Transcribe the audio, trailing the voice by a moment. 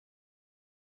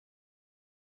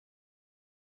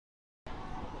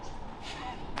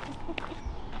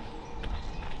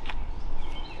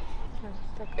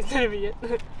Jste nevidět.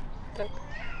 Tak.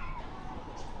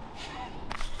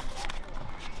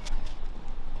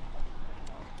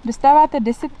 Dostáváte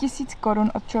 10 000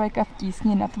 korun od Člověka v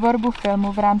tísni na tvorbu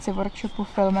filmu v rámci workshopu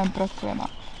Filmem pro klima.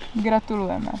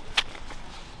 Gratulujeme.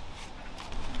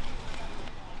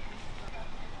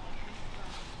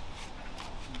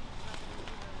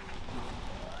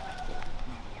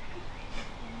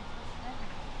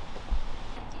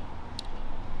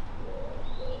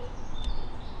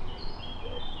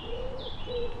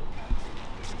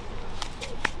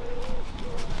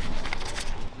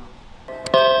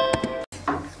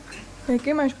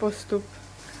 Jaký máš postup?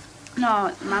 No,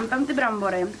 mám tam ty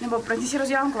brambory, nebo proti si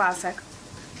rozdělám kvásek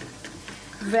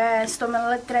ve 100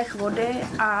 ml vody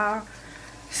a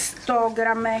 100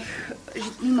 gramech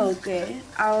žitní mouky,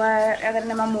 ale já tady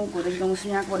nemám mouku, takže to musím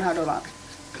nějak odhadovat.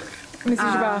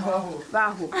 Myslíš váhu?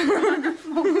 Váhu.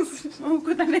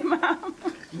 Mouku tady mám.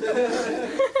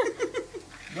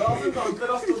 Dala jsem tam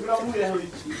teda 100 gramů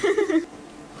jehličí.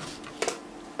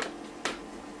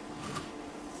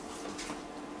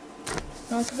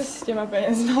 No, co bys s těma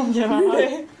penězma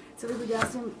udělali? Co bych udělala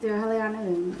s tím? Hele, já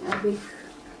nevím, já bych...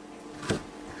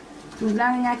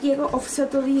 Možná nějaký jako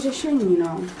offsetový řešení,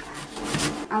 no.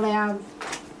 Ale já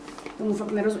tomu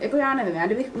fakt nerozumím. Jako já nevím, já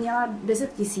kdybych měla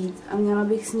 10 000 a měla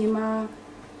bych s nima...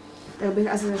 Tak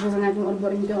bych asi zašla za nějakým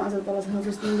odborníkem a zeptala se ho,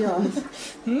 co s tím dělat.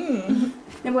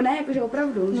 Nebo ne, jakože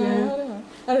opravdu, že... No.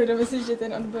 Ale kdo myslíš, že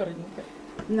ten odborník?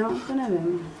 No, to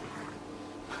nevím.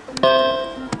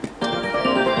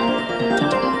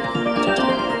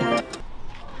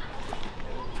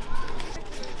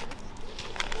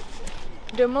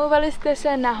 Domlouvali jste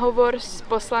se na hovor s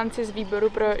poslanci z výboru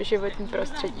pro životní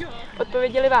prostředí.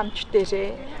 Odpověděli vám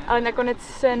 4, ale nakonec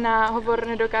se na hovor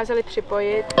nedokázali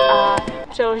připojit a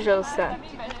přeložil se.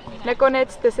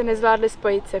 Nakonec jste se nezvládli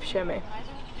spojit se všemi.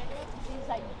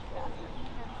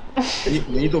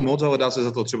 Není to moc, ale dá se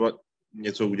za to třeba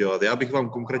něco udělat. Já bych vám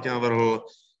konkrétně navrhl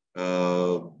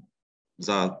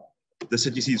za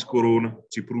 10 000 korun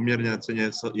při průměrné ceně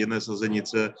jedné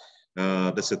sazenice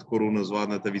 10 korun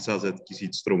zvládnete vysázet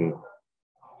 1000 stromů.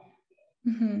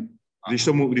 Mm-hmm.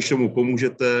 Když tomu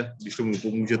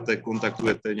pomůžete,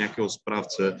 kontaktujete nějakého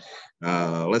správce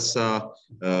lesa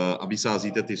a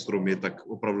vysázíte ty stromy, tak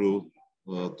opravdu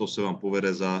to se vám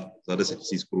povede za 10 000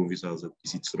 korun vysázet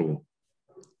 1000 stromů.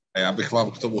 A já bych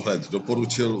vám k tomuhle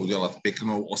doporučil udělat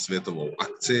pěknou osvětovou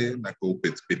akci,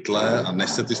 nakoupit pytle a než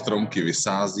se ty stromky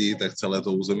vysází, tak celé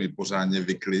to území pořádně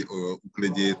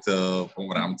uklidit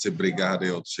v rámci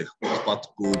brigády od všech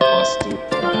odpadků, plastů.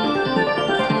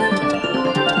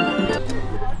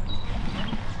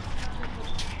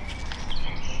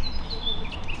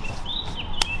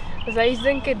 Za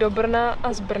jízdenky do Brna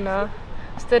a z Brna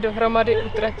jste dohromady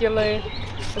utratili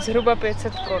zhruba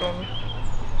 500 korun.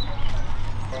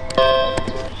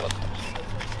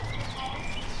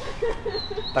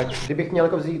 Tak kdybych měl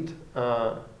jako vzít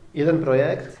jeden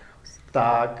projekt,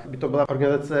 tak by to byla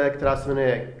organizace, která se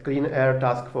jmenuje Clean Air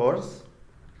Task Force,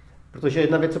 protože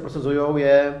jedna věc, co prosazují,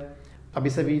 je, aby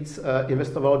se víc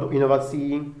investovalo do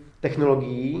inovací,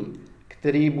 technologií,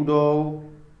 které budou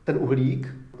ten uhlík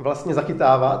vlastně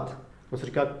zachytávat, to se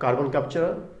říká carbon capture,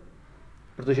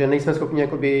 protože nejsme schopni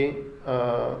jakoby,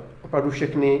 opravdu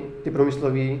všechny ty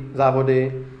průmyslové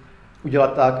závody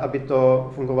udělat tak, aby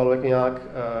to fungovalo jako nějak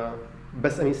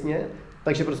bezemisně.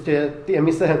 Takže prostě ty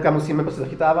emise hnedka musíme prostě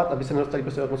zachytávat, aby se nedostaly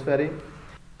prostě do atmosféry.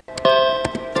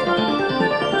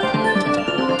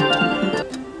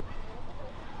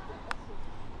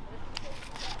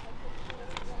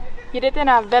 Jedete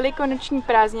na velikonoční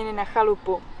prázdniny na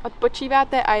chalupu.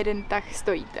 Odpočíváte a jeden tah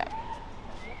stojíte.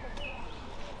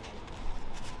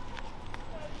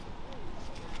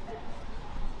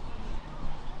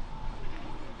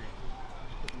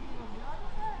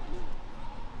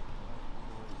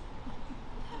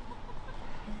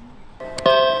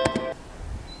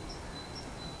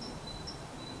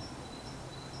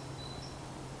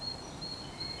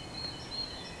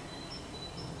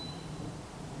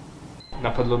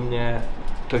 Napadlo mě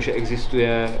to, že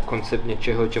existuje koncept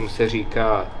něčeho, čemu se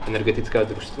říká energetická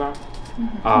družstva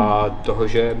a toho,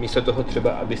 že místo toho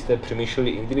třeba, abyste přemýšleli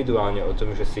individuálně o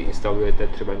tom, že si instalujete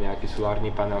třeba nějaký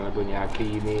solární panel nebo nějaký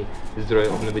jiný zdroj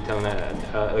obnovitelné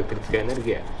elektrické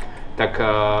energie, tak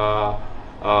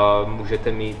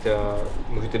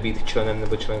můžete být členem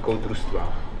nebo členkou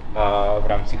družstva, v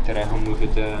rámci kterého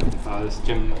můžete s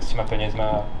těma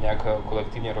penězma nějak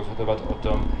kolektivně rozhodovat o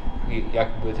tom, jak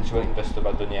budete třeba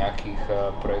investovat do nějakých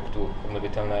projektů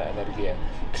obnovitelné energie.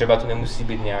 Třeba to nemusí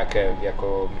být nějaké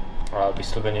jako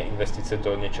vysloveně investice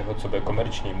do něčeho, co bude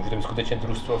komerční. Může to být skutečně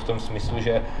družstvo v tom smyslu,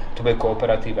 že to bude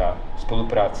kooperativa,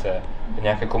 spolupráce,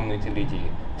 nějaké komunity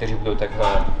lidí, kteří budou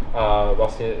takhle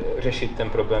vlastně řešit ten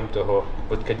problém toho,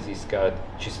 odkud získat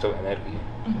čistou energii.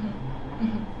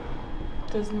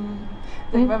 To zní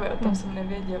zajímavé, o tom jsem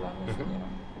nevěděla. Vlastně, no.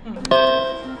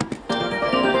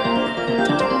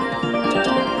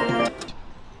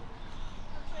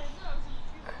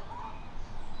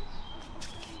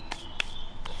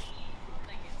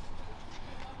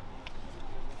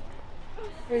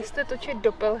 Vy jste točit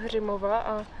do Pelhřimova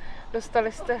a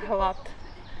dostali jste hlad.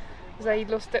 Za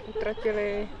jídlo jste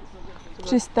utratili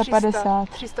 350.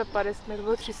 350,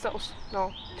 nebo 308, no,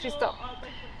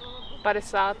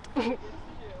 350.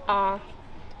 A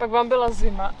pak vám byla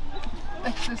zima,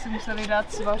 tak jste si museli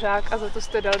dát svařák a za to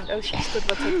jste dal další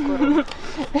 120 korun.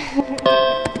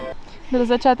 Byl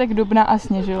začátek dubna a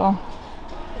sněžilo.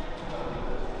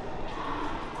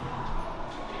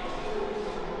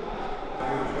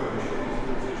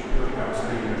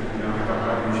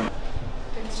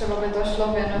 Třeba by to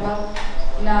šlo věnovat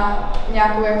na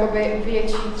nějakou jakoby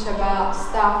větší třeba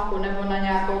stávku nebo na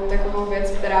nějakou takovou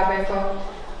věc, která by jako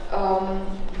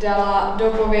dala do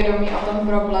povědomí o tom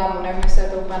problému. Nevím, jestli je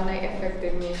to úplně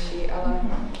nejefektivnější, ale...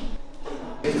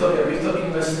 Já bych to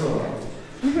investoval.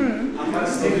 A pak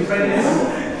z těch peněz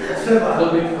třeba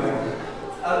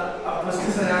a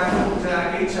prostě za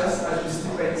nějaký čas, až by si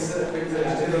ty peníze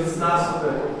ještě dost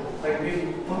znásobily, tak bych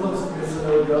potom něco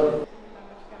neudělal.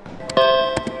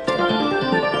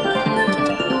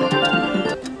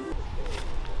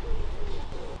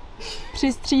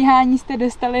 Při stříhání jste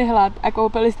dostali hlad a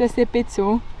koupili jste si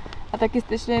pizzu a taky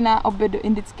jste šli na oběd do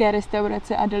indické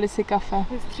restaurace a dali si kafe.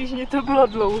 Ve střížně to bylo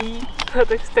dlouhý,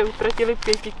 tak jste utratili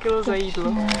 5 kilo za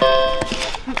jídlo.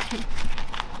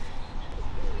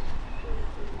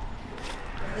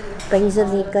 Peníze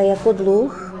vznikají jako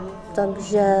dluh,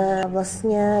 takže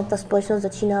vlastně ta společnost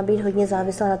začíná být hodně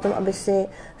závislá na tom, aby si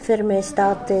firmy,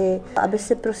 státy, aby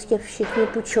si prostě všichni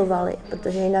půjčovali,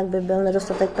 protože jinak by byl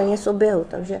nedostatek peněz v oběhu.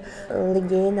 Takže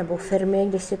lidi nebo firmy,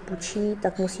 když si půjčí,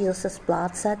 tak musí zase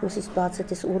musí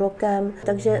splácet i s úrokem.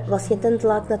 Takže vlastně ten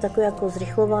tlak na takové jako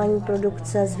zrychlování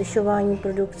produkce, zvyšování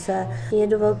produkce je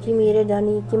do velké míry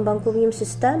daný tím bankovním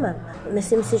systémem.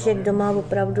 Myslím si, že kdo má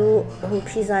opravdu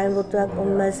hlubší zájem o to, jak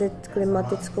omezit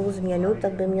klimatickou změnu,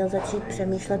 tak by měl začít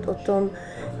přemýšlet o tom,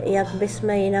 jak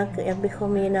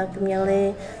bychom jinak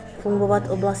měli fungovat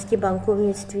v oblasti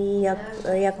bankovnictví,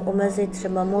 jak omezit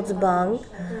třeba moc bank,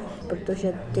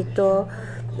 protože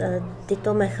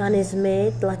tyto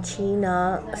mechanismy tlačí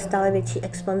na stále větší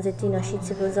expanzi té naší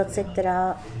civilizace,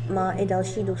 která má i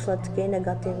další důsledky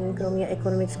negativní, kromě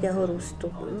ekonomického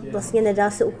růstu. Vlastně nedá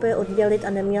se úplně oddělit a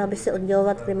neměla by se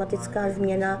oddělovat klimatická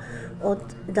změna od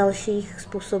dalších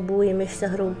způsobů, jimiž se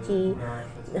hroutí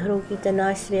ten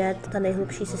náš svět. Ta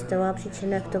nejhlubší systémová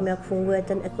příčina je v tom, jak funguje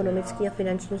ten ekonomický a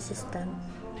finanční systém.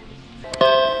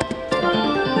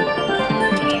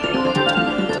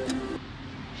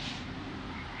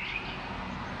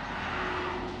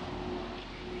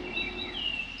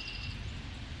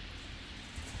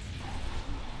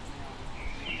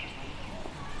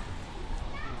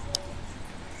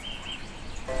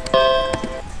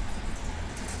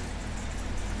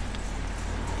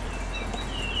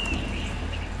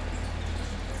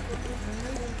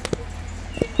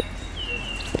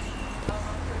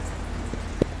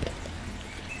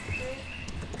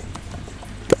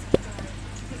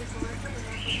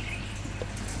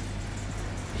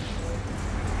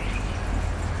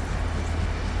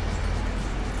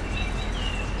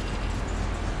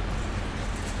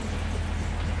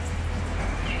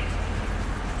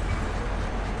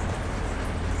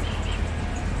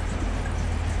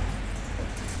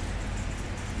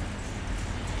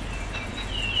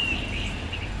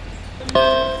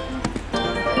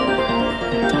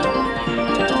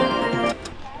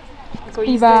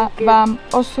 Zbývá vám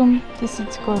 8 000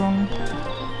 korun.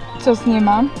 Co s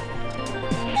nima?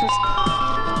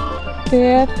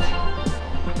 5,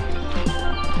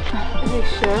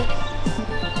 6,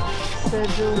 7,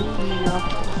 jo.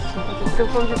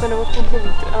 Doufám, že to neodpůjde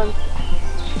vítr, ale...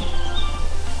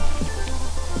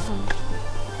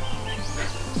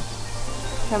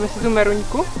 Dáme si tu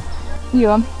meruňku?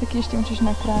 Jo, tak ještě můžeš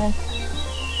nakrájet.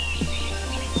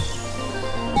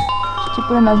 Ještě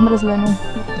půjde na zmrzlinu.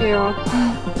 Jo.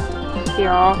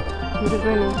 Jo,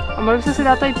 zmrzlinu. A mohli byste si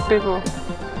dát tady pivo.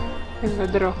 Jak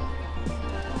vedro.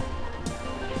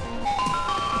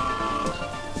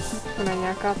 To není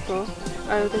nějaká to.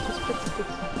 A jo, to je kus pecky.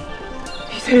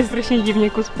 To je strašně divně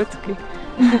kus pecky.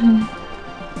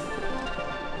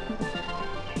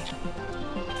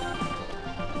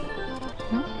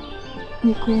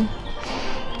 Děkuji.